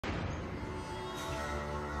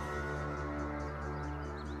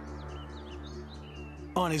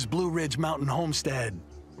on his Blue Ridge Mountain homestead.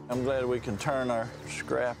 I'm glad we can turn our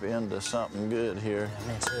scrap into something good here.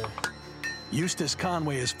 Yeah, me too. Eustace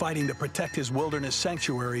Conway is fighting to protect his wilderness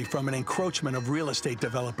sanctuary from an encroachment of real estate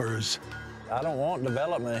developers. I don't want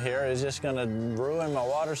development here. It's just going to ruin my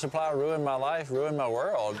water supply, ruin my life, ruin my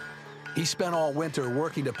world. He spent all winter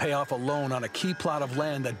working to pay off a loan on a key plot of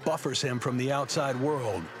land that buffers him from the outside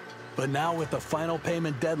world. But now with the final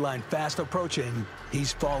payment deadline fast approaching,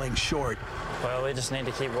 he's falling short. Well, we just need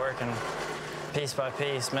to keep working piece by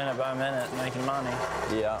piece, minute by minute, making money.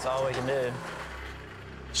 Yeah. That's all we can do.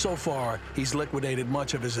 So far, he's liquidated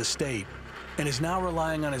much of his estate and is now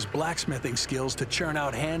relying on his blacksmithing skills to churn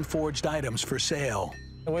out hand-forged items for sale.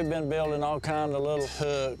 We've been building all kinds of little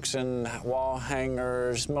hooks and wall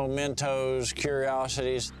hangers, mementos,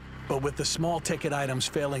 curiosities. But with the small-ticket items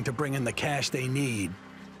failing to bring in the cash they need,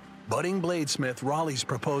 budding bladesmith Raleigh's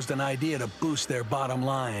proposed an idea to boost their bottom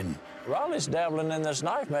line. Raleigh's dabbling in this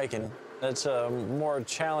knife making. It's a more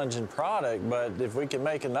challenging product, but if we can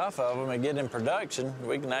make enough of them and get in production,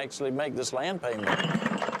 we can actually make this land payment.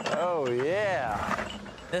 Oh, yeah.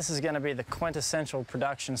 This is going to be the quintessential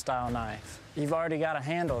production style knife. You've already got a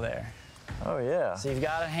handle there. Oh, yeah. So you've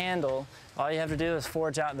got a handle. All you have to do is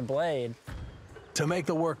forge out the blade. To make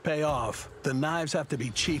the work pay off, the knives have to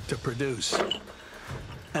be cheap to produce.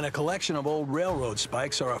 And a collection of old railroad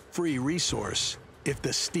spikes are a free resource if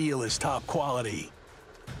the steel is top quality.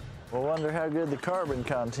 I wonder how good the carbon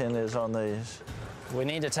content is on these. We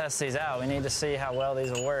need to test these out. We need to see how well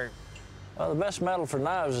these will work. Well, the best metal for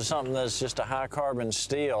knives is something that's just a high carbon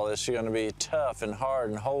steel. It's going to be tough and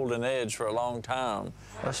hard and hold an edge for a long time.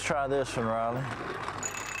 Let's try this one, Riley.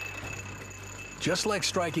 Just like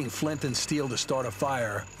striking flint and steel to start a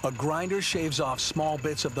fire, a grinder shaves off small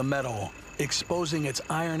bits of the metal, exposing its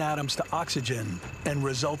iron atoms to oxygen and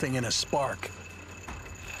resulting in a spark.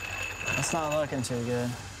 That's not looking too good.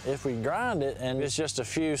 If we grind it and it's just a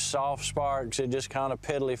few soft sparks, it just kind of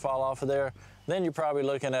piddly fall off of there, then you're probably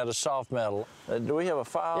looking at a soft metal. Do we have a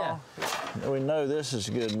file? Yeah. We know this is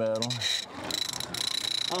good metal.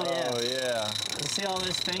 Oh, yeah. Oh, yeah. You see all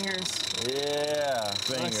those fingers? Yeah,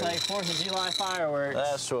 fingers. Looks like 4th of July fireworks.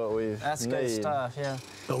 That's what we That's need. good stuff, yeah.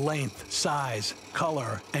 The length, size,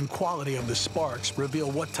 color, and quality of the sparks reveal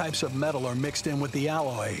what types of metal are mixed in with the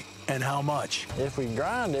alloy and how much. If we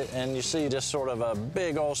grind it and you see just sort of a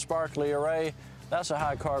big old sparkly array, that's a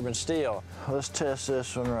high carbon steel. Let's test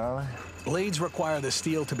this one, Riley. Blades require the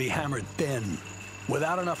steel to be hammered thin.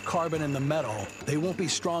 Without enough carbon in the metal, they won't be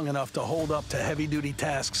strong enough to hold up to heavy-duty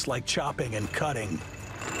tasks like chopping and cutting.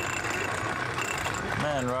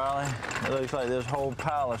 Man, Riley, it looks like this whole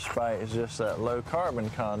pile of spike is just that low carbon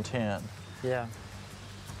content. Yeah.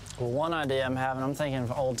 Well, one idea I'm thinking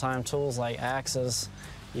of old-time tools like axes.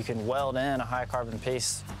 You can weld in a high-carbon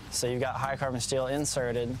piece, so you've got high-carbon steel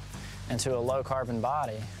inserted into a low-carbon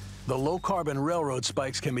body. The low-carbon railroad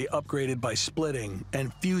spikes can be upgraded by splitting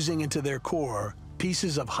and fusing into their core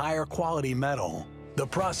pieces of higher quality metal. The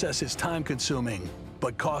process is time-consuming,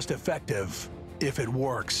 but cost-effective if it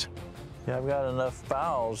works. Yeah, I've got enough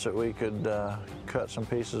files that we could cut some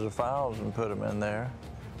pieces of files and put them in there.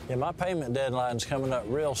 Yeah, my payment deadline's coming up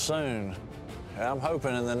real soon. I'm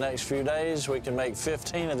hoping in the next few days we can make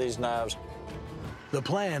 15 of these knives. The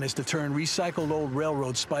plan is to turn recycled old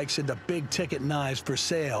railroad spikes into big-ticket knives for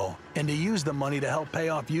sale and to use the money to help pay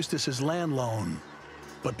off Eustace's land loan.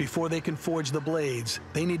 But before they can forge the blades,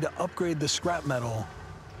 they need to upgrade the scrap metal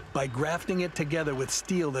by grafting it together with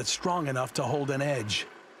steel that's strong enough to hold an edge.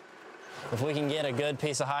 If we can get a good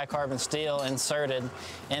piece of high-carbon steel inserted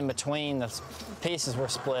in between the pieces we're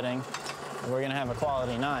splitting, we're going to have a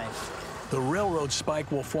quality knife. The railroad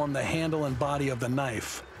spike will form the handle and body of the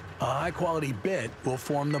knife. A high-quality bit will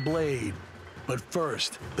form the blade. But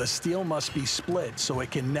first, the steel must be split so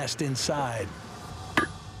it can nest inside.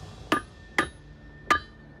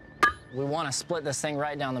 We want to split this thing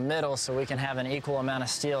right down the middle so we can have an equal amount of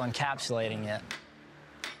steel encapsulating it.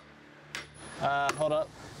 Hold up.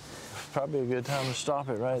 Probably a good time to stop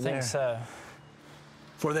it right there. I think so.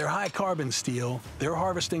 For their high-carbon steel, they're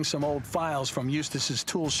harvesting some old files from Eustace's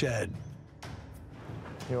tool shed.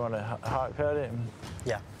 You want to hot cut it?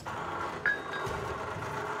 Yeah.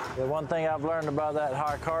 The one thing I've learned about that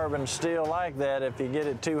high carbon steel like that, if you get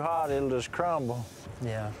it too hot, it'll just crumble.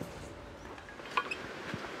 Yeah.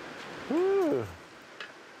 Woo.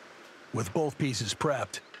 With both pieces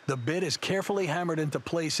prepped, the bit is carefully hammered into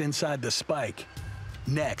place inside the spike.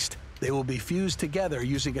 Next, they will be fused together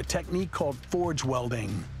using a technique called forge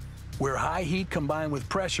welding, where high heat combined with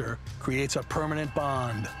pressure creates a permanent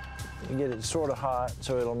bond. You get it sort of hot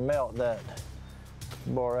so it'll melt that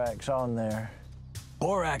borax on there.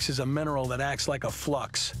 Borax is a mineral that acts like a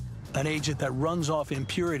flux, an agent that runs off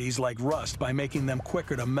impurities like rust by making them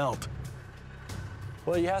quicker to melt.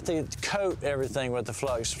 Well, you have to coat everything with the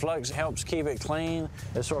flux. Flux helps keep it clean.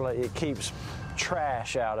 It's sort of like it keeps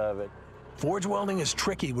trash out of it. Forge welding is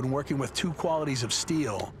tricky when working with two qualities of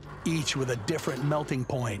steel, each with a different melting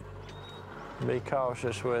point. Be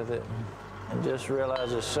cautious with it and just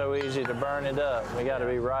realize it's so easy to burn it up. We got to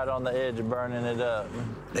be right on the edge of burning it up.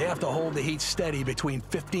 They have to hold the heat steady between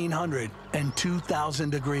 1,500 and 2,000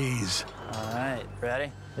 degrees. All right,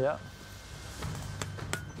 ready? Yep.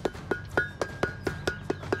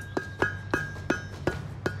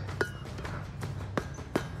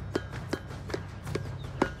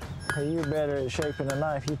 Hey, you're better at shaping a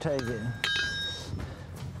knife, you take it.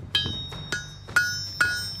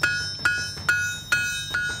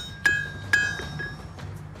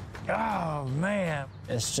 Oh, man.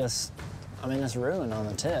 It's just, I mean, it's ruined on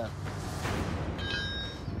the tip.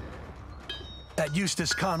 At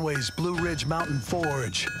Eustace Conway's Blue Ridge Mountain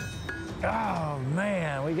Forge. Oh,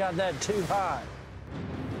 man, we got that too hot.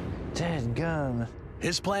 Dead gum.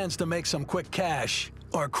 His plans to make some quick cash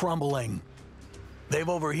are crumbling. They've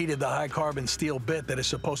overheated the high-carbon steel bit that is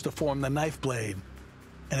supposed to form the knife blade.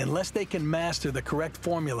 And unless they can master the correct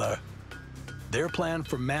formula, their plan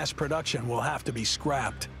for mass production will have to be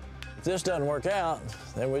scrapped. If this doesn't work out,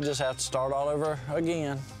 then we just have to start all over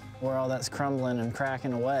again. Where all that's crumbling and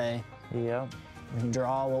cracking away, Yep. we can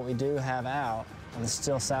draw what we do have out and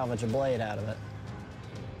still salvage a blade out of it.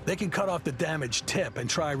 They can cut off the damaged tip and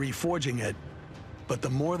try reforging it, but the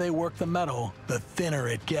more they work the metal, the thinner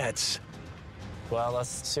it gets. Well,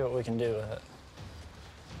 let's see what we can do with it.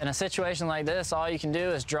 In a situation like this, all you can do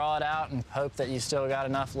is draw it out and hope that you still got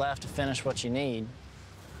enough left to finish what you need.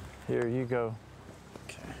 Here you go.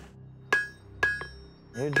 Okay.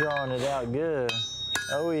 You're drawing it out good.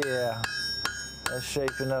 Oh, yeah. That's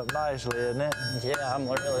shaping up nicely, isn't it? Yeah, I'm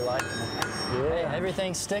really liking it. Yeah. Hey,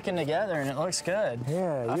 everything's sticking together and it looks good.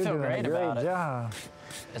 Yeah, I you're feel doing great a great about it. job.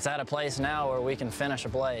 It's at a place now where we can finish a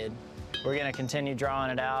blade. We're gonna continue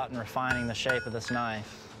drawing it out and refining the shape of this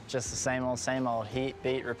knife. Just the same old, heat,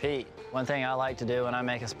 beat, repeat. One thing I like to do when I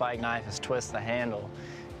make a spike knife is twist the handle.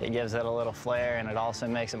 It gives it a little flair and it also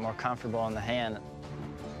makes it more comfortable in the hand.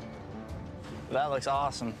 That looks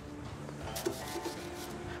awesome.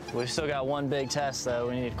 We've still got one big test though.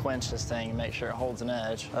 We need to quench this thing and make sure it holds an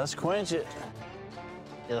edge. Let's quench it.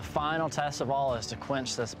 The final test of all is to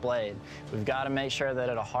quench this blade. We've got to make sure that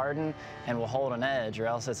it'll harden and will hold an edge, or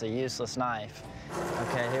else it's a useless knife.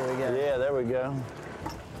 Okay, here we go. Yeah, there we go.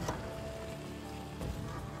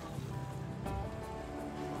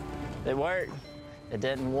 It worked. It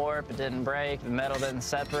didn't warp, it didn't break, the metal didn't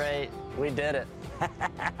separate. We did it.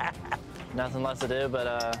 Nothing left to do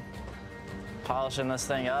but polishing this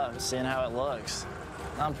thing up, seeing how it looks.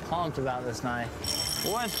 I'm pumped about this knife.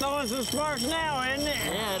 Well, it's throwing some sparks now, isn't it?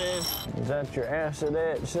 Yeah, it is. Is that your acid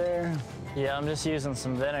etch there? Yeah, I'm just using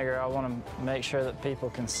some vinegar. I want to make sure that people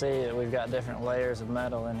can see that we've got different layers of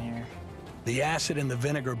metal in here. The acid in the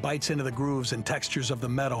vinegar bites into the grooves and textures of the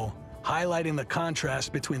metal, highlighting the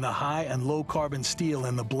contrast between the high and low carbon steel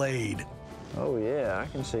in the blade. Oh, yeah,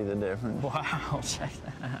 I can see the difference. Wow, check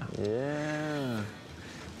that out. Yeah.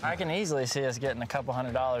 I can easily see us getting a couple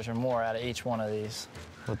 $100s or more out of each one of these.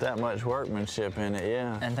 With that much workmanship in it,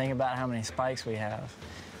 yeah. And think about how many spikes we have.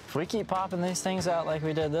 If we keep popping these things out like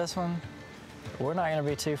we did this one, we're not going to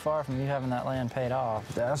be too far from you having that land paid off.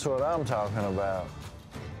 That's what I'm talking about.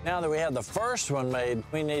 Now that we have the first one made,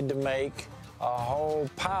 we need to make a whole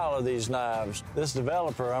pile of these knives. This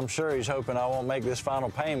developer, I'm sure he's hoping I won't make this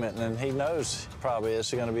final payment, and he knows probably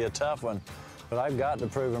it's going to be a tough one. But I've got to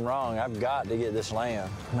prove him wrong. I've got to get this land.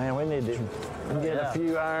 Man, we need to get a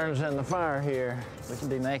few irons in the fire here. We could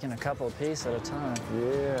be making a couple of pieces at a time.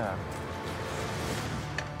 Yeah.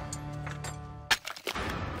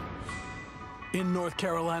 In North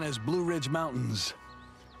Carolina's Blue Ridge Mountains,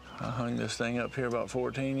 I hung this thing up here about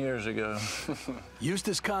 14 years ago.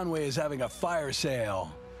 Eustace Conway is having a fire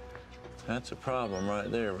sale. That's a problem right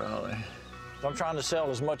there, Raleigh. I'm trying to sell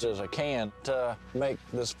as much as I can to make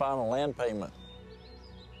this final land payment.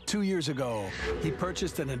 2 years ago, he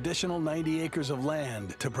purchased an additional 90 acres of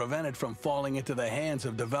land to prevent it from falling into the hands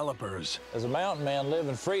of developers. As a mountain man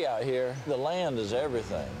living free out here, the land is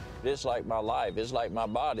everything. It's like my life. It's like my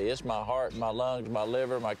body. It's my heart, my lungs, my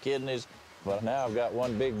liver, my kidneys. But now I've got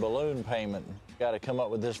one big balloon payment. Got to come up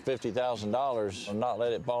with this $50,000 and not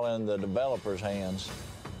let it fall in the developer's hands.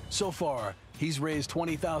 So far, he's raised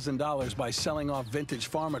 $20,000 by selling off vintage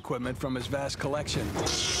farm equipment from his vast collection.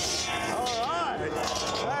 All right,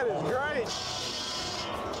 that is great.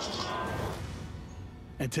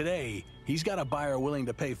 And today, he's got a buyer willing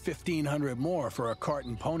to pay $1,500 more for a cart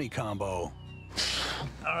and pony combo.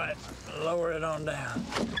 All right, lower it on down.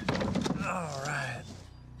 All right.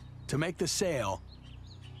 To make the sale,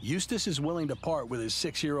 Eustace is willing to part with his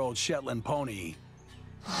 6-year-old Shetland pony.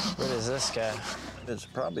 Where does this go? It's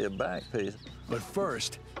probably a back piece. But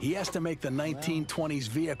first, he has to make the 1920s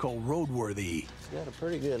vehicle roadworthy. It's got a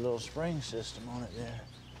pretty good little spring system on it there.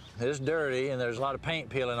 It's dirty, and there's a lot of paint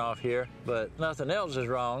peeling off here, but nothing else is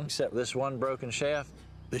wrong except this one broken shaft.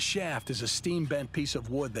 The shaft is a steam-bent piece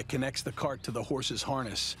of wood that connects the cart to the horse's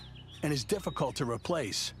harness and is difficult to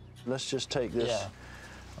replace. Let's just take this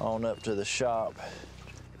on up to the shop.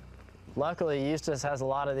 Luckily, Eustace has a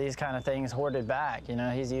lot of these kind of things hoarded back. You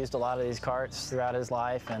know, he's used a lot of these carts throughout his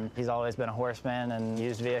life, and he's always been a horseman and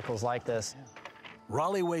used vehicles like this.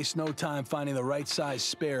 Raleigh wastes no time finding the right size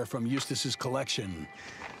spare from Eustace's collection.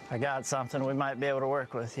 I got something we might be able to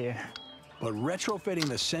work with here. But retrofitting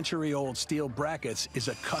the century-old steel brackets is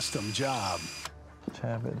a custom job.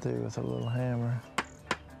 Tap it through with a little hammer.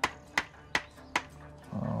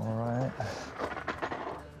 All right.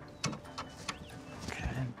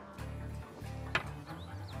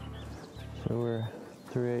 So we're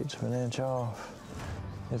 3/8 of an inch off.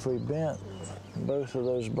 If we bent both of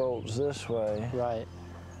those bolts this way, Right.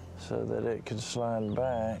 so that it could slide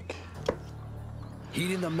back.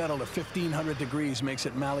 Heating the metal to 1,500 degrees makes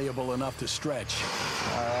it malleable enough to stretch.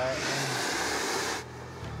 All right.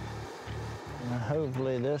 And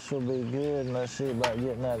hopefully this will be good. Let's see about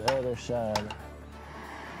getting that other side.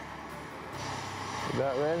 You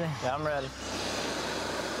about ready? Yeah, I'm ready.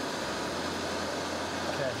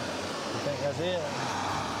 Okay. You think that's it?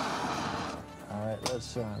 All right,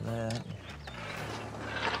 let's try that.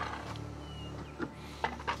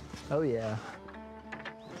 Oh, yeah.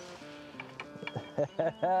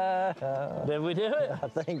 Did we do it? I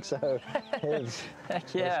think so. It's,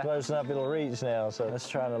 Heck yeah. it's close enough it'll reach now, so let's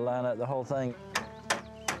try to line up the whole thing.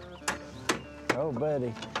 Oh,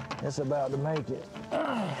 buddy, it's about to make it.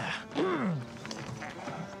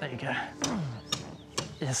 There you go.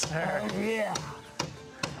 Yes, sir. Oh, yeah.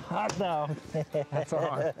 Hot dog. That's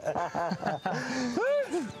on.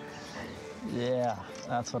 Yeah,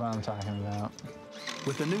 that's what I'm talking about.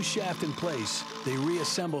 With the new shaft in place, they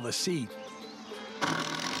reassemble the seat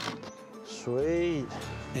Sweet.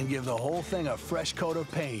 and give the whole thing a fresh coat of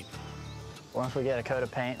paint. Once we get a coat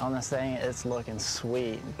of paint on this thing, it's looking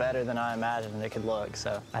sweet, better than I imagined it could look.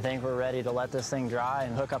 So I think we're ready to let this thing dry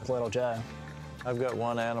and hook up Little Joe. I've got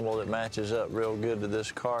one animal that matches up real good to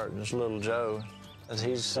this cart, and it's Little Joe.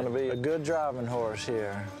 He's going to be a good driving horse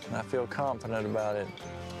here, and I feel confident about it.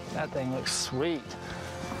 That thing looks sweet.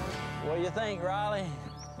 What do you think, Riley?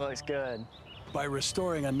 Looks good. By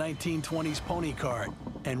restoring a 1920s pony cart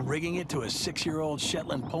and rigging it to a 6-year-old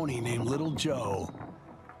Shetland pony named Little Joe.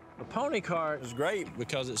 The pony cart is great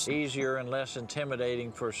because it's easier and less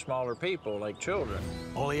intimidating for smaller people like children.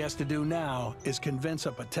 All he has to do now is convince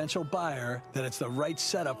a potential buyer that it's the right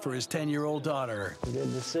setup for his 10-year-old daughter.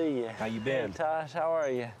 Good to see you. How you been? Hey, Tosh, how are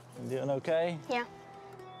you? You doing okay? Yeah.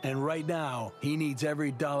 And right now, he needs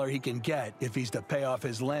every dollar he can get if he's to pay off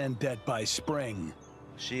his land debt by spring.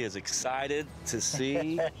 She is excited to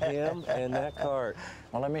see him and that cart.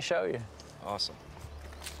 Well, let me show you. Awesome.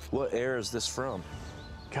 What era is this from?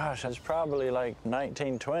 Gosh, it's probably like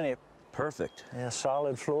 1920. Perfect. Yeah,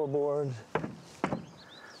 solid floorboards.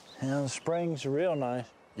 And the springs are real nice.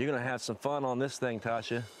 You're gonna have some fun on this thing,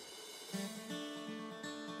 Tasha.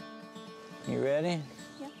 You ready?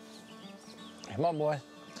 Yeah. Come on, boy.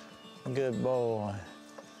 Good boy.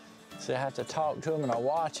 See, I have to talk to him and I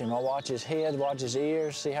watch him. I watch his head, watch his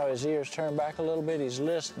ears, see how his ears turn back a little bit. He's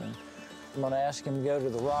listening. I'm gonna ask him to go to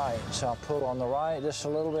the right. So I'll pull on the right just a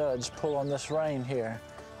little bit. I just pull on this rein here.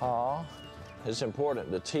 Aw. It's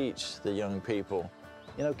important to teach the young people.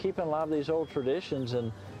 You know, keeping alive these old traditions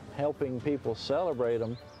and helping people celebrate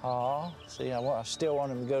them. Aw. See, I still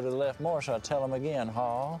want him to go to the left more, so I tell him again,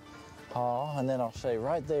 aw, aw, and then I'll say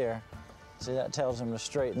right there. See, that tells him to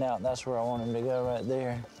straighten out. That's where I want him to go, right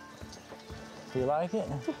there. You like it?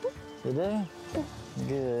 You do?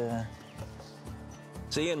 Good.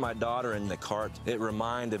 Seeing my daughter in the cart, it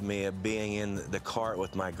reminded me of being in the cart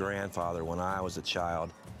with my grandfather when I was a child.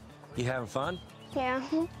 You having fun? Yeah.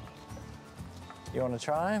 You want to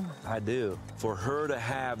try him? I do. For her to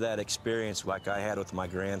have that experience like I had with my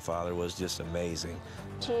grandfather was just amazing.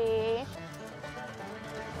 G.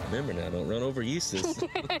 Remember now, don't run over Eustace.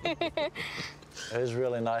 It was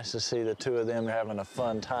really nice to see the two of them having a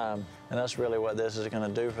fun time. And that's really what this is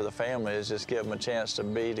going to do for the family, is just give them a chance to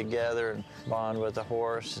be together and bond with the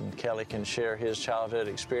horse. And Kelly can share his childhood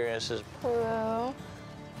experiences. Hello.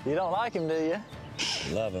 You don't like him, do you?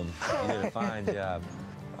 Love him. You did a fine job.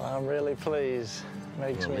 I'm really pleased.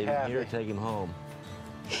 Makes me Leave him happy. here, take him home.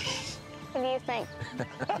 What do you think?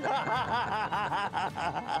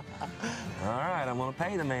 All right, I'm gonna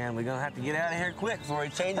pay the man. We're gonna have to get out of here quick before he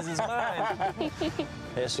changes his mind.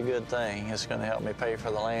 It's a good thing. It's going to help me pay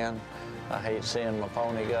for the land. I hate seeing my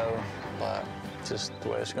pony go, but it's just the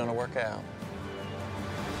way it's going to work out.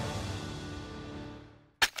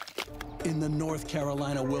 In the North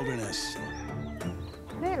Carolina wilderness,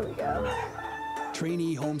 There we go.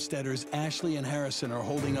 trainee homesteaders Ashley and Harrison are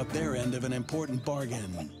holding up their end of an important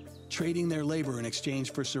bargain, trading their labor in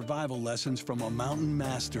exchange for survival lessons from a mountain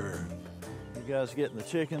master. You guys getting the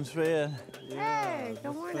chickens fed? Hey,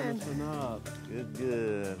 good morning. Good,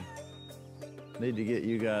 good. Need to get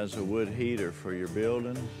you guys a wood heater for your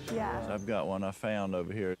building. Yeah. I've got one I found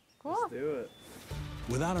over here. Cool. Let's do it.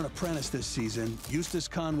 Without an apprentice this season, Eustace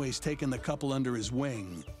Conway's taken the couple under his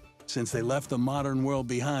wing since they left the modern world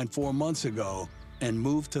behind 4 months ago and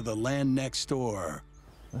moved to the land next door.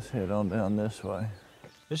 Let's head on down this way.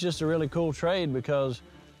 It's just a really cool trade because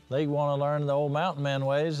they want to learn the old mountain man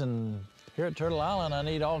ways, and here at Turtle Island, I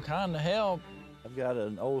need all kind of help. I've got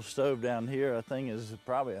an old stove down here. I think is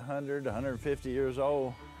probably 100, 150 years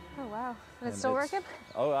old. Oh, wow. And it's still working?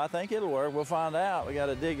 Oh, I think it'll work. We'll find out. We got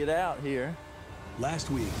to dig it out here. Last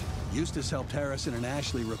week, Eustace helped Harrison and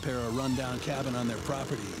Ashley repair a rundown cabin on their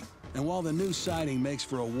property. And while the new siding makes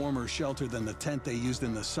for a warmer shelter than the tent they used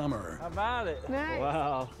in the summer, How about it? Nice.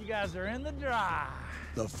 Wow. You guys are in the dry.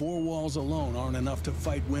 the four walls alone aren't enough to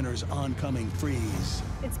fight winter's oncoming freeze.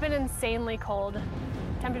 It's been insanely cold.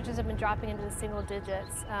 Temperatures have been dropping into the single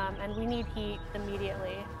digits, and we need heat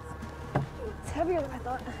immediately. It's heavier than I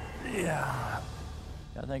thought. Yeah.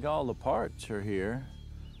 I think all the parts are here.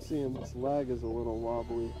 Seeing this leg is a little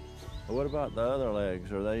wobbly. What about the other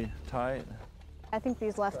legs? Are they tight? I think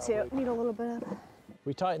these left too need a little bit of.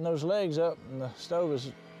 We tighten those legs up, and the stove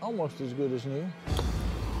is almost as good as new.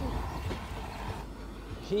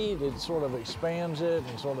 Heat, it sort of expands it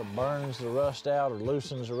and sort of burns the rust out or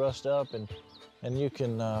loosens the rust up, and you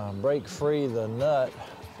can break free the nut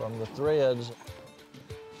from the threads.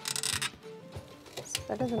 It's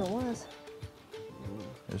better than it was.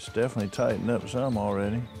 It's definitely tightened up some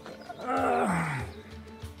already.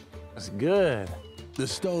 That's good. The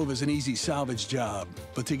stove is an easy salvage job,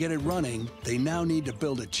 but to get it running, they now need to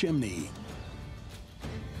build a chimney.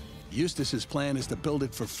 Eustace's plan is to build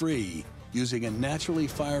it for free, using a naturally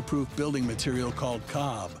fireproof building material called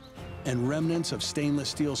cob and remnants of stainless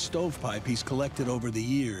steel stovepipe he's collected over the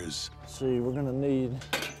years. See, we're gonna need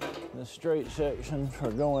the straight section for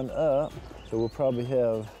going up, so we'll probably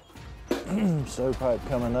have stovepipe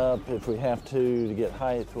coming up. If we have to get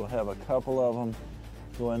height, we'll have a couple of them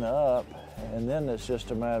going up, and then it's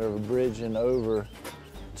just a matter of bridging over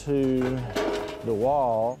to the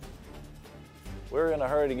wall. We're in a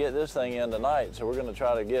hurry to get this thing in tonight, so we're gonna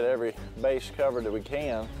try to get every base covered that we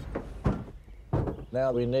can.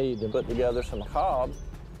 Now we need to put together some cob.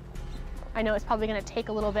 I know it's probably going to take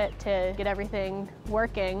a little bit to get everything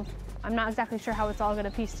working. I'm not exactly sure how it's all going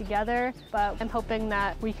to piece together, but I'm hoping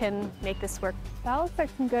that we can make this work. That looks like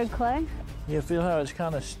some good clay. You feel how it's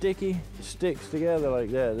kind of sticky? It sticks together like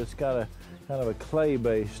that. It's got a kind of a clay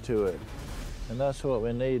base to it. And that's what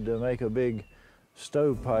we need to make a big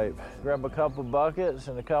stovepipe. Grab a couple buckets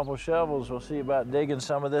and a couple shovels. We'll see about digging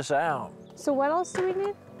some of this out. So what else do we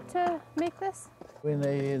need to make this? We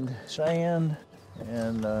need sand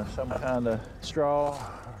and some kind of straw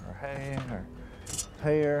or hay or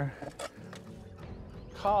hair.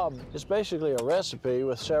 Cob is basically a recipe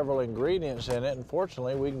with several ingredients in it, and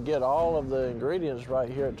fortunately we can get all of the ingredients right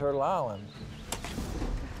here at Turtle Island.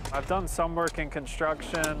 I've done some work in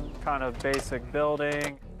construction, kind of basic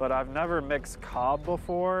building, but I've never mixed cob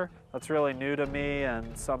before. That's really new to me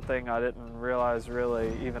and something I didn't realize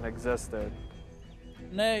really even existed.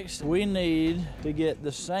 Next, we need to get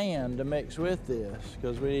the sand to mix with this,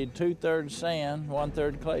 because we need 2/3 sand,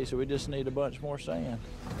 1/3 clay, so we just need a bunch more sand.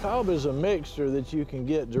 Cob is a mixture that you can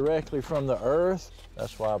get directly from the earth.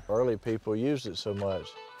 That's why early people used it so much.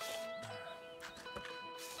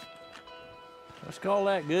 Let's call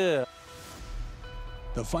that good.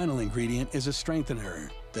 The final ingredient is a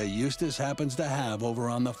strengthener that Eustace happens to have over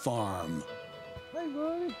on the farm. Hey,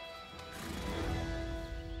 buddy.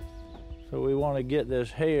 So we want to get this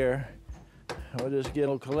hair. We'll just get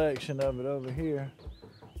a collection of it over here.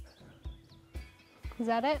 Is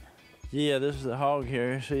that it? Yeah, this is the hog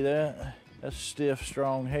hair. See that? That's stiff,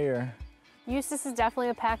 strong hair. Eustace is definitely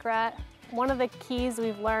a pack rat. One of the keys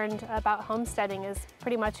we've learned about homesteading is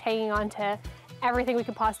pretty much hanging on to everything we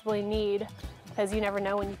could possibly need, because you never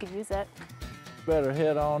know when you could use it. Better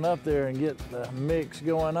head on up there and get the mix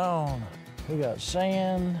going on. We got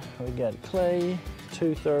sand, we got clay,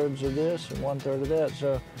 2/3 of this and 1/3 of that,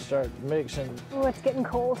 so start mixing. Oh, it's getting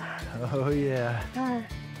cold. Oh yeah.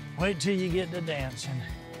 Wait till you get to dancing.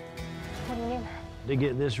 What do you mean? To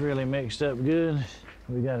get this really mixed up good,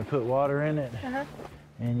 we gotta put water in it.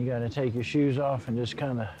 And you gotta take your shoes off and just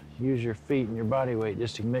kinda use your feet and your body weight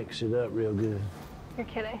just to mix it up real good. You're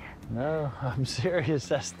kidding. No, I'm serious.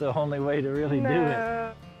 That's the only way to really do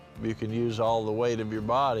it. You can use all the weight of your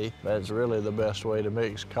body. That's really the best way to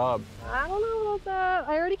mix cob. I don't know about that.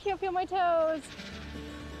 I already can't feel my toes.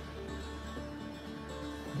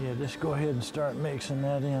 Yeah, just go ahead and start mixing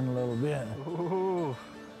that in a little bit. Ooh.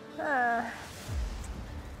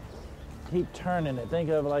 Keep turning it. Think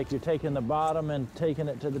of it like you're taking the bottom and taking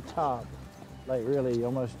it to the top. Like really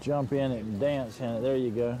almost jump in it and dance in it. There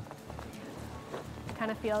you go. Kind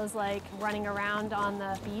of feels like running around on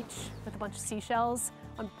the beach with a bunch of seashells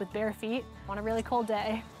with bare feet on a really cold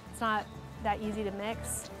day. It's not that easy to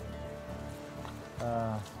mix.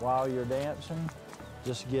 While you're dancing,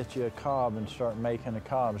 just get you a cob and start making a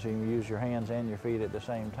cob so you can use your hands and your feet at the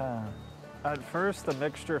same time. At first, the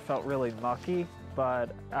mixture felt really mucky, but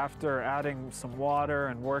after adding some water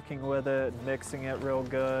and working with it, mixing it real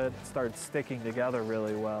good, it started sticking together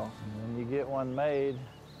really well. And when you get one made,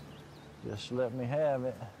 just let me have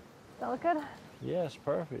it. Does that look good? Yes,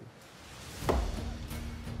 perfect.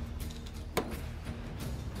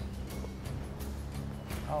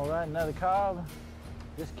 All right, another cob.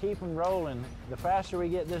 Just keep them rolling. The faster we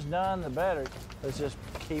get this done, the better. Let's just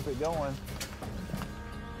keep it going.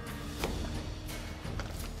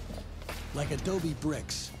 Like adobe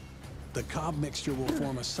bricks, the cob mixture will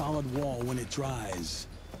form a solid wall when it dries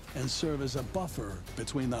and serve as a buffer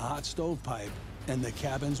between the hot stovepipe and the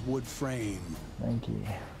cabin's wood frame. Thank you.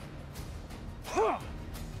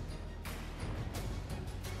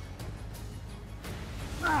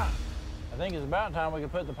 I think it's about time we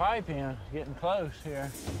could put the pipe in. Getting close here.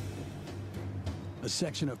 A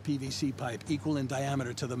section of PVC pipe equal in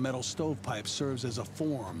diameter to the metal stovepipe serves as a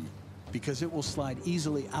form because it will slide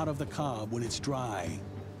easily out of the cob when it's dry.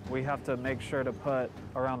 We have to make sure to put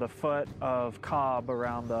around a foot of cob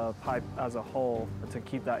around the pipe as a whole to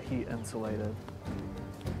keep that heat insulated.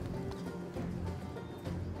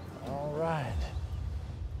 All right.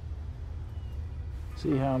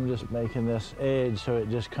 See how I'm just making this edge so it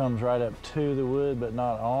just comes right up to the wood but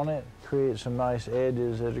not on it? Create some nice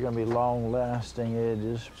edges that are going to be long-lasting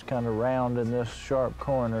edges. It's kind of round in this sharp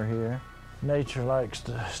corner here. Nature likes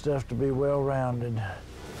the stuff to be well-rounded.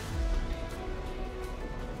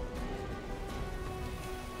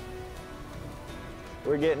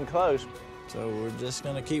 We're getting close, so we're just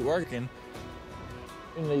going to keep working.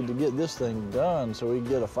 We need to get this thing done so we can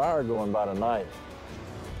get a fire going by tonight.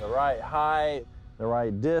 The right height, the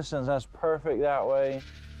right distance, that's perfect that way.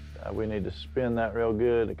 We need to spin that real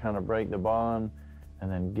good to kind of break the bond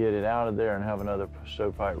and then get it out of there and have another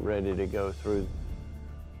stovepipe ready to go through.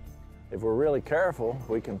 If we're really careful,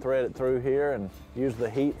 we can thread it through here and use the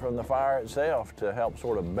heat from the fire itself to help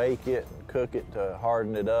sort of bake it and cook it to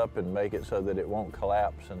harden it up and make it so that it won't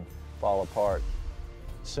collapse and fall apart.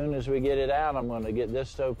 As soon as we get it out, I'm going to get this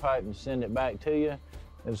stovepipe and send it back to you.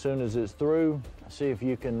 As soon as it's through, see if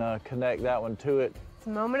you can connect that one to it. It's a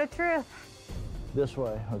moment of truth. This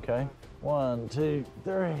way, okay? 1, 2,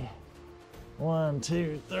 3. 1,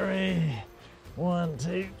 2, 3. 1,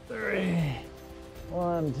 2, 3.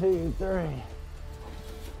 1, 2, 3.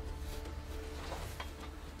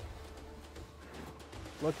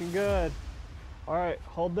 Looking good. All right,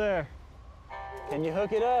 hold there. Can you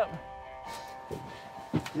hook it up?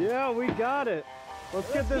 Yeah, we got it.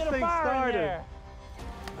 Let's get this thing started.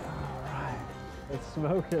 All right. It's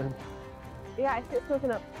smoking. Yeah, I see it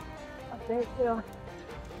smoking up there too.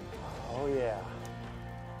 Oh, yeah.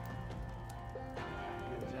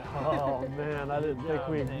 Oh man, I didn't think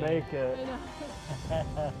we'd make it.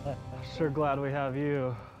 Sure glad we have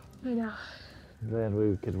you. I know. Glad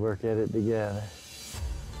we could work at it together.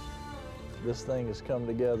 This thing has come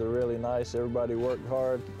together really nice. Everybody worked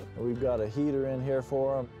hard. We've got a heater in here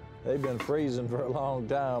for them. They've been freezing for a long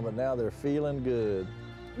time, but now they're feeling good.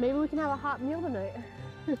 Maybe we can have a hot meal tonight.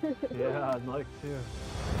 Yeah, I'd like to.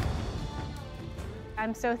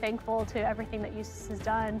 I'm so thankful to everything that Eustace has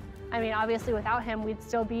done. I mean, obviously without him, we'd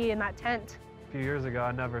still be in that tent. A few years ago,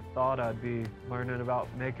 I never thought I'd be learning about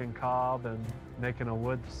making cob and making a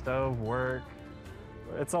wood stove work.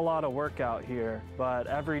 It's a lot of work out here, but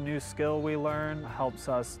every new skill we learn helps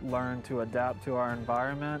us learn to adapt to our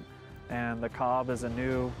environment, and the cob is a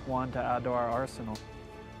new one to add to our arsenal.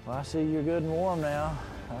 Well, I see you're good and warm now.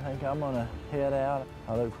 I think I'm gonna head out.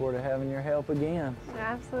 I look forward to having your help again.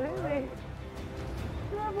 Absolutely.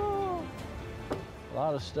 Bravo! A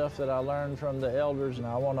lot of stuff that I learned from the elders, and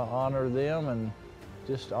I want to honor them and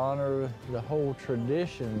just honor the whole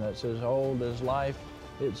tradition that's as old as life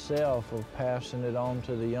itself of passing it on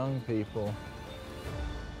to the young people.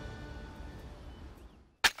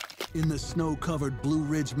 In the snow-covered Blue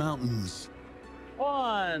Ridge Mountains,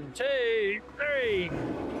 1, 2, 3.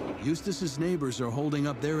 Eustace's neighbors are holding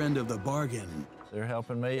up their end of the bargain. They're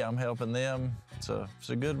helping me, I'm helping them. It's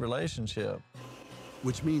a good relationship.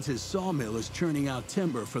 Which means his sawmill is churning out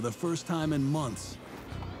timber for the first time in months.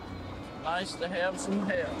 Nice to have some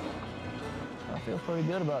help. I feel pretty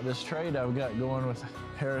good about this trade I've got going with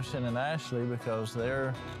Harrison and Ashley because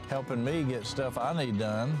they're helping me get stuff I need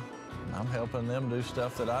done. I'm helping them do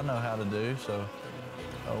stuff that I know how to do, so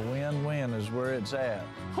a win-win is where it's at.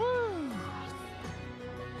 Woo!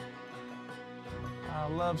 I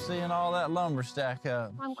love seeing all that lumber stack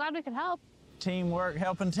up. I'm glad we could help. Teamwork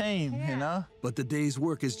helping team, you know? But the day's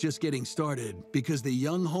work is just getting started because the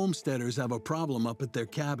young homesteaders have a problem up at their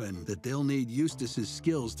cabin that they'll need Eustace's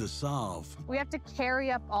skills to solve. We have to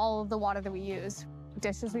carry up all of the water that we use.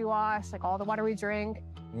 Dishes we wash, like all the water we drink.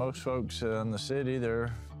 Most folks in the city,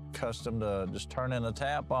 they're accustomed to just turning a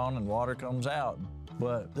tap on and water comes out.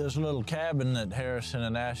 But this little cabin that Harrison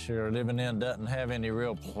and Ashley are living in doesn't have any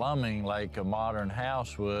real plumbing like a modern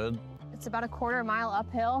house would. It's about a quarter mile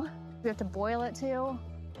uphill. We have to boil it too.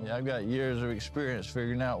 Yeah, I've got years of experience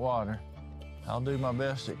figuring out water. I'll do my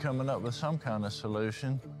best at coming up with some kind of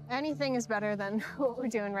solution. Anything is better than what we're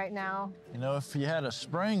doing right now. You know, if you had a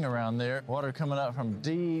spring around there, water coming up from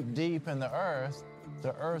deep, deep in the earth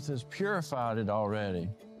has purified it already.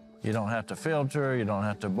 You don't have to filter, you don't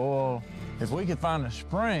have to boil. If we could find a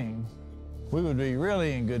spring, we would be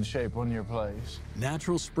really in good shape on your place.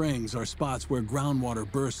 Natural springs are spots where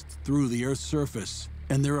groundwater bursts through the Earth's surface,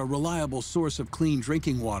 and they're a reliable source of clean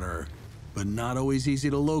drinking water, but not always easy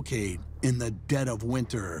to locate in the dead of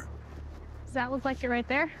winter. Does that look like it right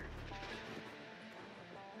there?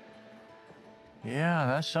 Yeah,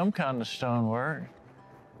 that's some kind of stonework.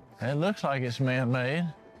 It looks like it's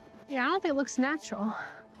man-made. Yeah, I don't think it looks natural.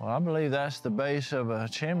 Well, I believe that's the base of a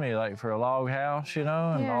chimney, like for a log house, you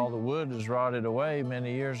know, and all the wood is rotted away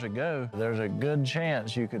many years ago. There's a good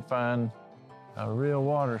chance you could find a real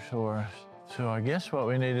water source. So I guess what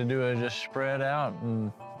we need to do is just spread out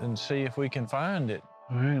and see if we can find it.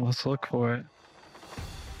 All right, let's look for it.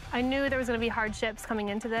 I knew there was going to be hardships coming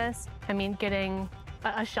into this. I mean, getting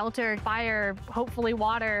a shelter, fire, hopefully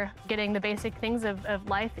water, getting the basic things of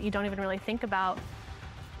life that you don't even really think about.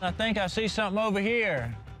 I think I see something over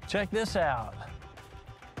here. Check this out.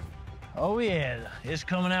 Oh yeah, it's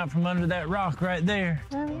coming out from under that rock right there.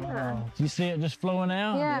 Oh yeah. Oh, you see it just flowing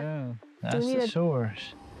out? Yeah. That's the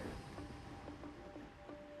source.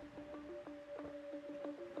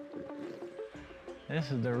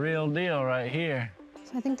 This is the real deal right here.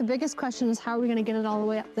 So I think the biggest question is how are we going to get it all the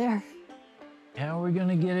way up there? How are we going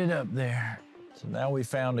to get it up there? So now we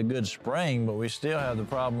found a good spring, but we still have the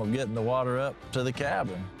problem of getting the water up to the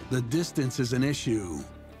cabin. The distance is an issue,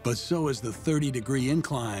 but so is the 30-degree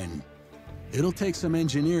incline. It'll take some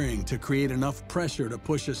engineering to create enough pressure to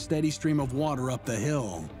push a steady stream of water up the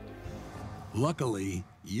hill. Luckily,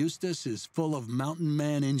 Eustace is full of mountain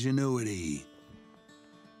man ingenuity.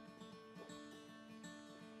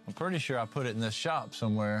 I'm pretty sure I put it in this shop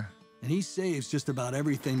somewhere. And he saves just about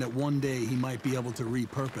everything that one day he might be able to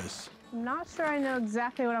repurpose. I'm not sure I know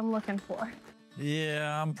exactly what I'm looking for.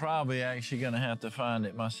 Yeah, I'm probably actually gonna have to find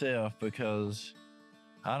it myself because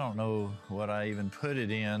I don't know what I even put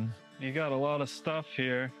it in. You got a lot of stuff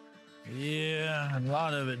here. Yeah, a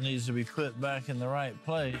lot of it needs to be put back in the right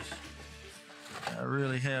place. I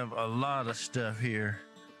really have a lot of stuff here.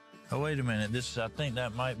 Oh, wait a minute, I think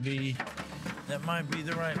that might be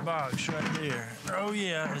the right box right there. Oh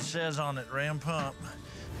yeah, it says on it, ram pump.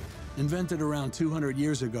 Invented around 200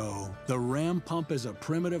 years ago, the ram pump is a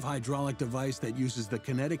primitive hydraulic device that uses the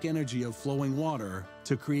kinetic energy of flowing water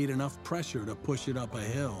to create enough pressure to push it up a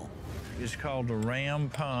hill. It's called a ram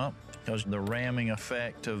pump because of the ramming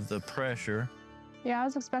effect of the pressure. Yeah, I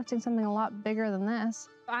was expecting something a lot bigger than this.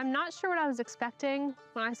 I'm not sure what I was expecting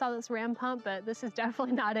when I saw this ram pump, but this is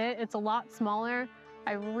definitely not it. It's a lot smaller.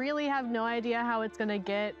 I really have no idea how it's gonna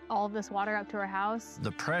get all of this water up to our house.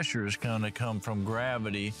 The pressure is gonna come from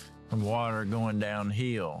gravity, from water going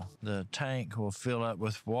downhill. The tank will fill up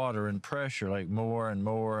with water and pressure, like more and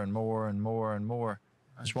more and more and more and more.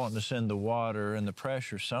 It's wanting to send the water and the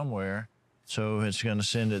pressure somewhere, so it's gonna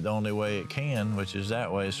send it the only way it can, which is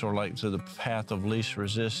that way, sort of like to the path of least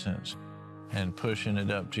resistance. and pushing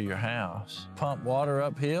it up to your house. Pump water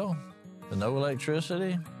uphill with no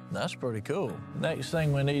electricity. That's pretty cool. Next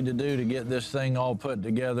thing we need to do to get this thing all put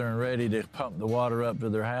together and ready to pump the water up to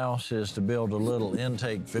their house is to build a little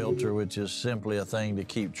intake filter, which is simply a thing to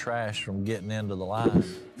keep trash from getting into the line.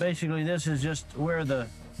 Basically, this is just where the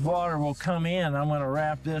water will come in. I'm gonna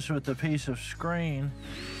wrap this with a piece of screen.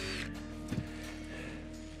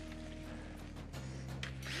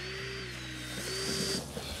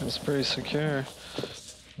 It's pretty secure.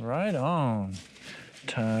 Right on.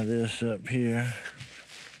 Tie this up here.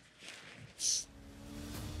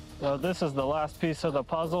 So this is the last piece of the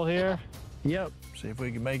puzzle here. Yep. See if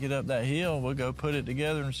we can make it up that hill. We'll go put it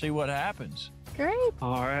together and see what happens. Great.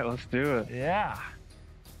 All right, let's do it. Yeah.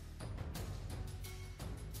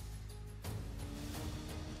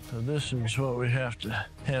 So this is what we have to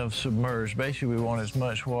have submerged. Basically, we want as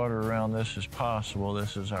much water around this as possible.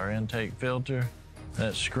 This is our intake filter.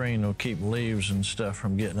 That screen will keep leaves and stuff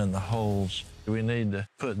from getting in the holes. We need to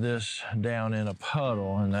put this down in a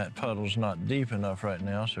puddle, and that puddle's not deep enough right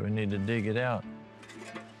now, so we need to dig it out.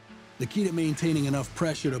 The key to maintaining enough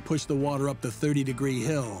pressure to push the water up the 30-degree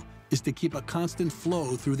hill is to keep a constant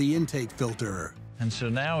flow through the intake filter. And so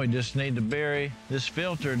now we just need to bury this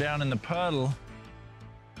filter down in the puddle.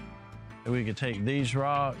 We could take these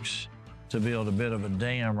rocks to build a bit of a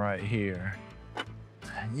dam right here.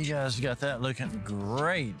 You guys got that looking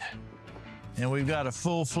great. And we've got a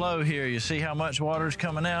full flow here. You see how much water's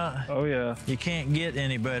coming out? Oh, yeah. You can't get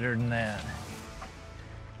any better than that.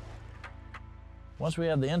 Once we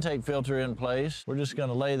have the intake filter in place, we're just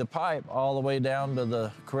gonna lay the pipe all the way down to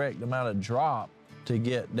the correct amount of drop to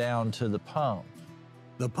get down to the pump.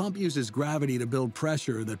 The pump uses gravity to build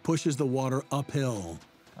pressure that pushes the water uphill.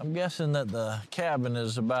 I'm guessing that the cabin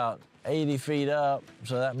is about 80 feet up,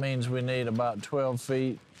 so that means we need about 12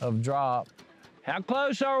 feet of drop. How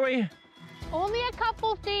close are we? Only a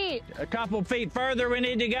couple feet. A couple feet further we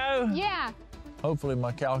need to go? Yeah. Hopefully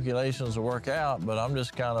my calculations will work out, but I'm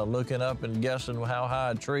just kind of looking up and guessing how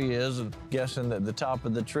high a tree is and guessing that the top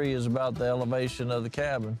of the tree is about the elevation of the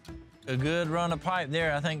cabin. A good run of pipe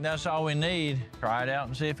there, I think that's all we need. Try it out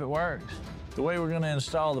and see if it works. The way we're gonna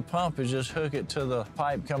install the pump is just hook it to the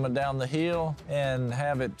pipe coming down the hill and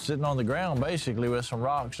have it sitting on the ground basically with some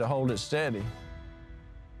rocks to hold it steady.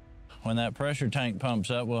 When that pressure tank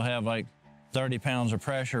pumps up, we'll have like 30 pounds of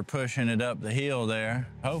pressure pushing it up the hill there.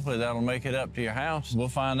 Hopefully that'll make it up to your house. We'll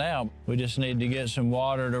find out. We just need to get some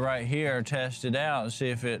water to right here, test it out, and see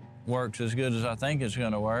if it works as good as I think it's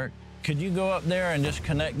gonna work. Could you go up there and just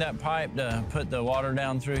connect that pipe to put the water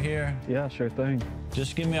down through here? Yeah, sure thing.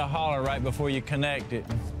 Just give me a holler right before you connect it.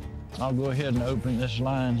 I'll go ahead and open this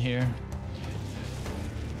line here.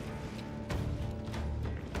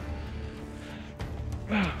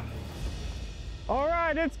 All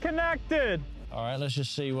right, it's connected. All right, let's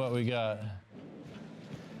just see what we got.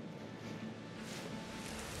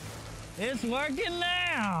 It's working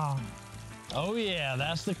now. Oh yeah,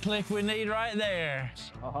 that's the click we need right there.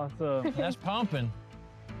 Awesome. That's pumping.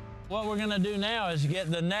 What we're gonna do now is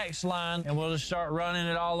get the next line and we'll just start running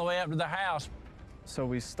it all the way up to the house. So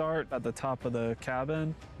we start at the top of the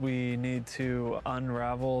cabin. We need to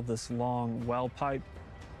unravel this long well pipe.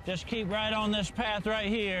 Just keep right on this path right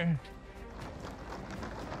here.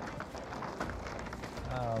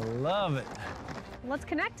 I love it. Let's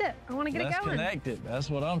connect it. I want to get it going. Let's connect it. That's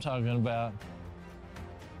what I'm talking about.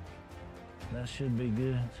 That should be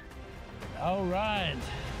good. All right.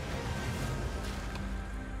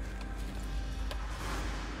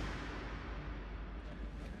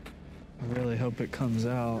 I really hope it comes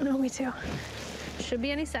out. No, me too. Should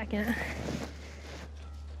be any second.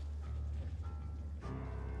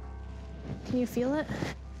 Can you feel it?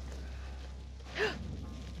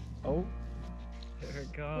 Oh, there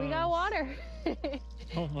it goes. We got water.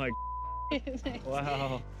 Oh my,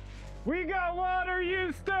 wow. We got water,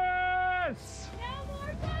 EUSTACE'S!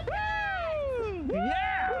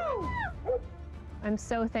 Yeah! I'm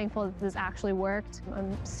so thankful that this actually worked.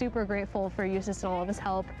 I'm super grateful for EUSTACE and all of his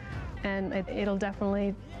help, and it'll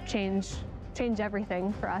definitely change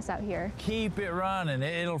everything for us out here. Keep it running.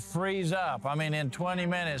 It'll freeze up. I mean, in 20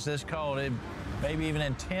 minutes this cold, maybe even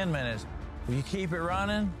in 10 minutes. If you keep it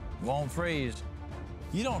running, it won't freeze.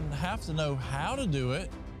 You don't have to know how to do it.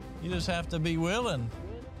 You just have to be willing.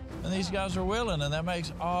 And these guys are willing, and that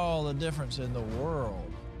makes all the difference in the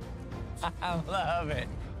world. I love it.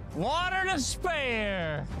 Water to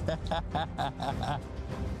spare.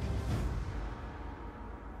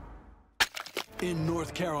 In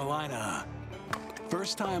North Carolina,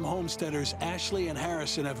 first-time homesteaders Ashley and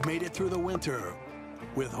Harrison have made it through the winter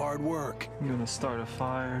with hard work. I'm gonna start a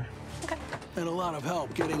fire. Okay. and a lot of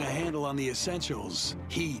help getting a handle on the essentials: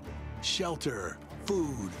 heat, shelter,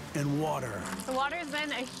 food, and water. The water's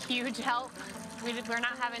been a huge help. We're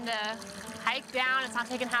not having to hike down. It's not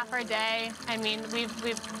taking half our day. I mean, we've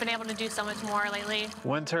been able to do so much more lately.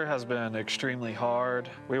 Winter has been extremely hard.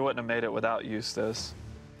 We wouldn't have made it without Eustace.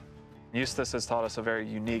 Eustace has taught us a very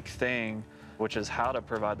unique thing, which is how to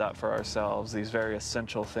provide that for ourselves, these very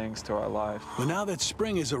essential things to our life. But now that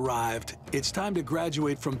spring has arrived, it's time to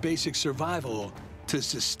graduate from basic survival to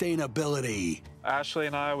sustainability. Ashley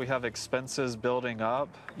and I, we have expenses building up.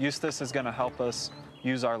 Eustace is going to help us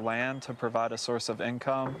use our land to provide a source of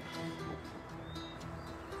income.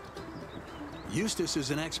 Eustace is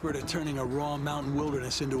an expert at turning a raw mountain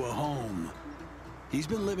wilderness into a home. He's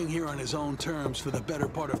been living here on his own terms for the better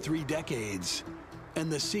part of 3 decades.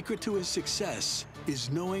 And the secret to his success is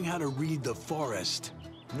knowing how to read the forest.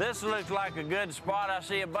 This looks like a good spot. I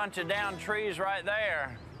see a bunch of downed trees right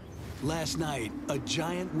there. Last night, a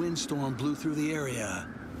giant windstorm blew through the area,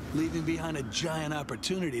 leaving behind a giant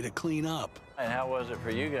opportunity to clean up. And how was it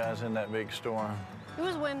for you guys in that big storm? It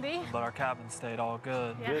was windy. But our cabin stayed all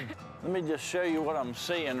good. Yeah. Good. Let me just show you what I'm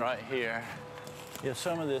seeing right here. Yeah,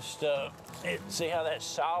 some of this stuff, see how that's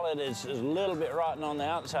solid? It's a little bit rotten on the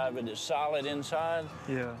outside, but it's solid inside.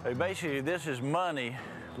 Yeah. Basically, this is money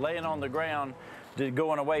laying on the ground,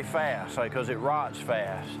 going away fast, because it rots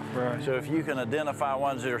fast. Right. So if you can identify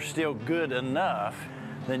ones that are still good enough,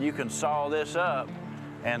 then you can saw this up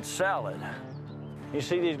and sell it. You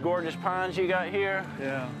see these gorgeous pines you got here?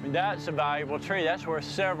 Yeah. I mean, that's a valuable tree. That's worth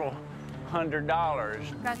several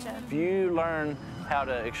 $100s. Gotcha. If you learn how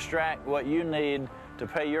to extract what you need to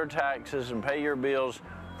pay your taxes and pay your bills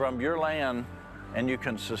from your land, and you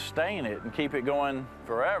can sustain it and keep it going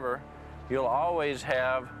forever, you'll always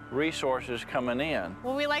have resources coming in.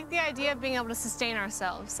 Well, we like the idea of being able to sustain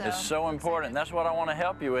ourselves. So. It's so important. That's what I want to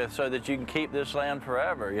help you with, so that you can keep this land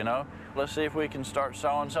forever, you know? Let's see if we can start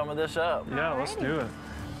sawing some of this up. Yeah, let's do it.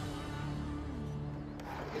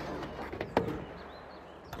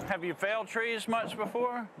 Have you felled trees much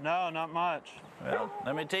before? No, not much. Well,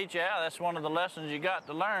 let me teach you how. That's one of the lessons you got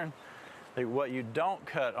to learn. That what you don't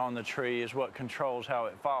cut on the tree is what controls how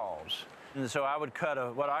it falls. And so I would cut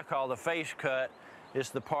what I call the face cut. It's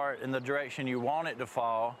the part in the direction you want it to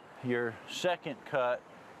fall. Your second cut,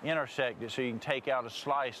 intersect it so you can take out a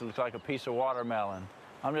slice. It looks like a piece of watermelon.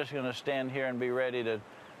 I'm just going to stand here and be ready to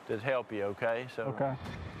help you, okay? So. Okay.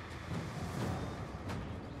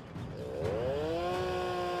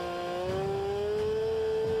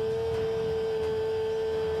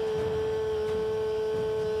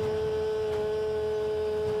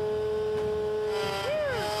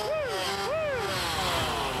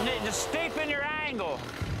 Steepen your angle.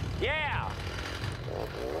 Yeah.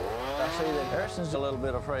 I see that Harrison's a little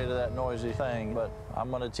bit afraid of that noisy thing, but I'm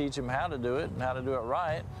going to teach him how to do it and how to do it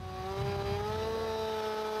right.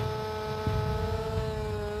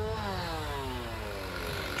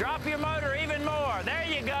 Drop your motor even more. There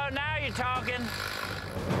you go. Now you're talking.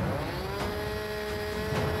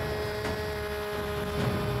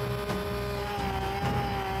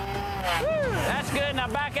 Woo, that's good. Now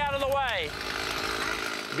back out of the way.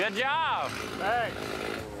 Good job. Thanks.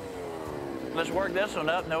 Let's work this one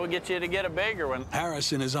up, and then we'll get you to get a bigger one.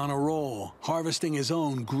 Harrison is on a roll, harvesting his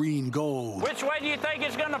own green gold. Which way do you think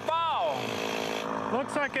it's gonna fall?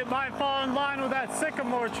 Looks like it might fall in line with that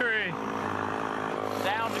sycamore tree.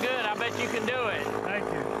 Sounds good. I bet you can do it. Thank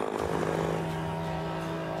you.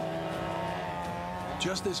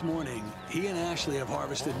 Just this morning, he and Ashley have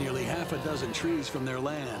harvested nearly half a dozen trees from their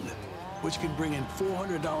land, which can bring in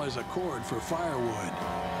 $400 a cord for firewood.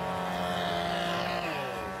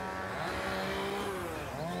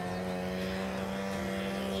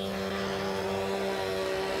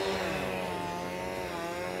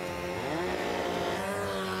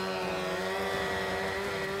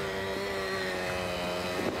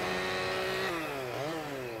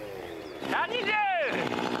 How'd you do?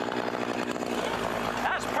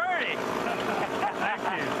 That's pretty. Thank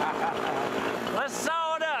you. Let's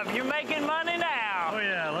saw it up. You're making money now. Oh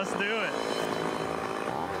yeah, let's do it.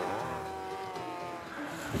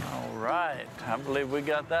 All right. I believe we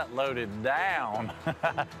got that loaded down.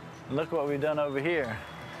 Look what we've done over here.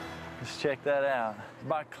 Let's check that out.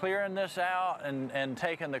 By clearing this out and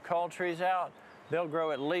taking the cull trees out, they'll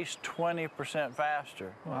grow at least 20%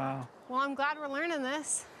 faster. Wow. Well, I'm glad we're learning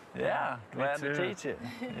this. Yeah, glad too. to teach it.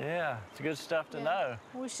 Yeah, it's good stuff to know.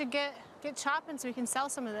 We should get chopping so we can sell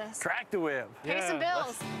some of this. Tractor whip. Pay some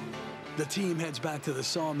bills. The team heads back to the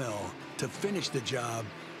sawmill to finish the job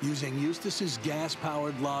using Eustace's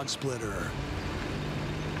gas-powered log splitter.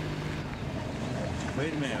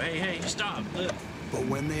 Wait a minute. Hey, stop. Look. But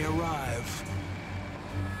when they arrive,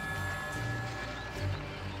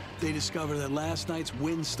 they discover that last night's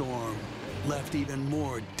windstorm left even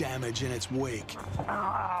more damage in its wake.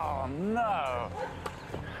 Oh, no.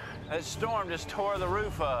 That storm just tore the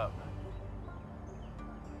roof up.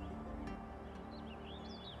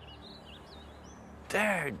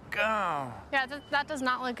 Daggone. Yeah, that does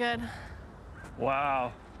not look good.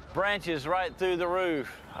 Wow. Branches right through the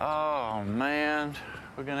roof. Oh, man.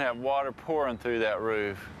 We're gonna have water pouring through that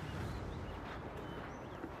roof.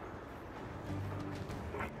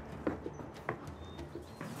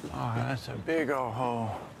 Oh, that's a big old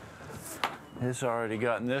hole. It's already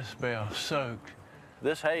gotten this bale soaked.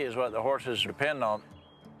 This hay is what the horses depend on.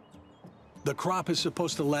 The crop is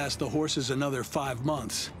supposed to last the horses another 5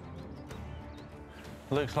 months.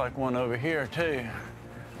 Looks like one over here, too.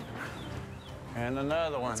 And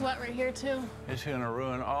another one. It's wet right here, too. It's gonna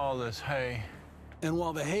ruin all this hay. And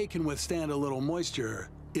while the hay can withstand a little moisture,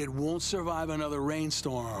 it won't survive another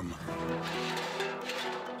rainstorm.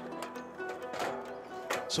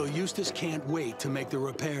 So Eustace can't wait to make the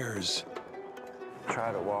repairs.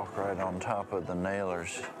 Try to walk right on top of the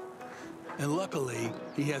nailers. And luckily,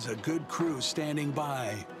 he has a good crew standing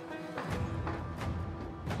by.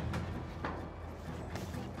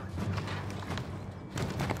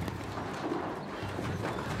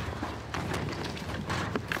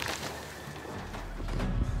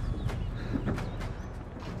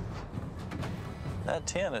 That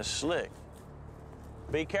tin is slick.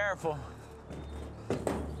 Be careful.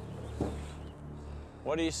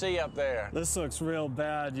 What do you see up there? This looks real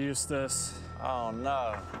bad, Eustace. Oh,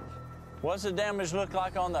 no. What's the damage look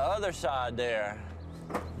like on the other side there?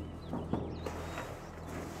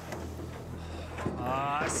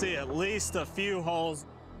 I see at least a few holes.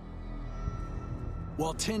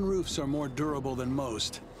 While tin roofs are more durable than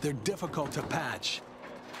most, they're difficult to patch.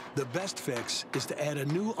 The best fix is to add a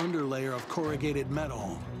new underlayer of corrugated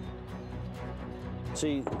metal.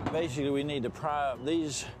 See, basically we need to pry up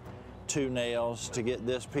these 2 nails to get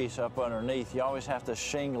this piece up underneath. You always have to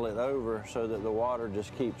shingle it over so that the water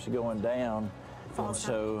just keeps going down. And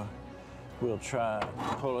so we'll try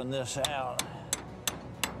pulling this out.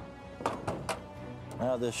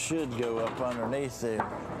 Now this should go up underneath there.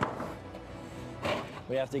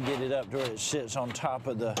 We have to get it up to where it sits on top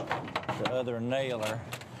of the other nailer.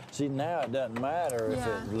 See, now it doesn't matter if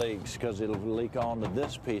it leaks, because it'll leak onto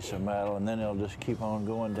this piece of metal, and then it'll just keep on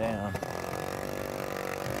going down.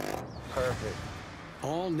 Perfect.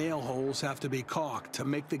 All nail holes have to be caulked to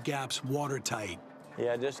make the gaps watertight.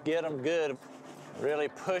 Yeah, just get them good. Really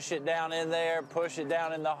push it down in there, push it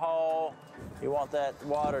down in the hole. You want that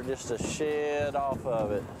water just to shed off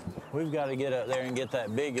of it. We've got to get up there and get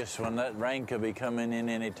that biggest one. That rain could be coming in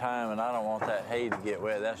any time, and I don't want that hay to get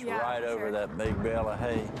wet. That's right over that big bale of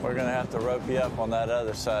hay. We're going to have to rope you up on that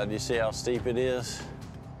other side. You see how steep it is?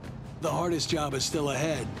 The hardest job is still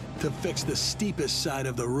ahead, to fix the steepest side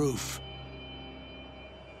of the roof.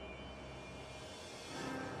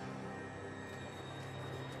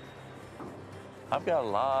 I've got a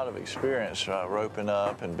lot of experience roping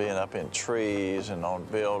up and being up in trees and on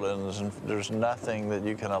buildings, and there's nothing that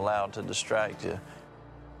you can allow to distract you.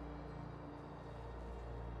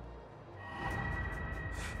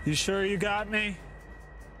 You sure you got me?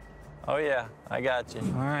 Oh yeah, I got you.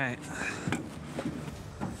 All right.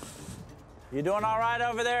 You doing all right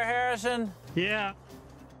over there, Harrison? Yeah.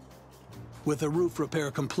 With the roof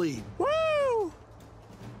repair complete, Woo!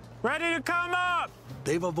 Ready to come up!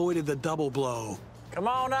 they've avoided the double blow Come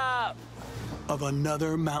on up. of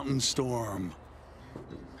another mountain storm.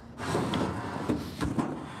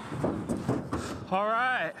 All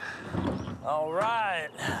right. All right.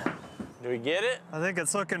 Do we get it? I think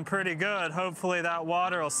it's looking pretty good. Hopefully that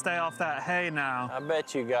water will stay off that hay now. I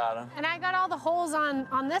bet you got him. And I got all the holes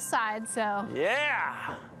on this side, so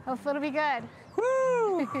Yeah. hopefully it'll be good.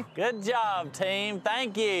 Woo! Good job, team.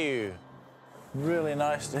 Thank you. Really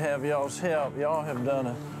nice to have y'all's help. Y'all have done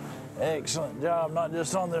an excellent job, not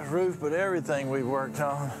just on this roof, but everything we've worked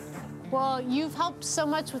on. Well, you've helped so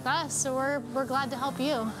much with us, so we're glad to help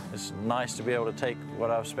you. It's nice to be able to take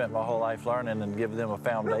what I've spent my whole life learning and give them a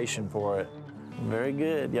foundation for it. Very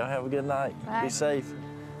good. Y'all have a good night. Bye. Be safe.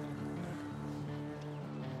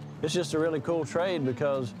 It's just a really cool trade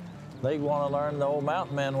because they want to learn the old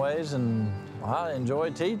mountain man ways, and I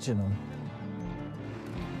enjoy teaching them.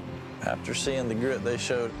 After seeing the grit they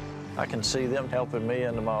showed, I can see them helping me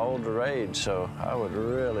into my older age, so I would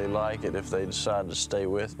really like it if they decide to stay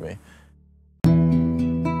with me.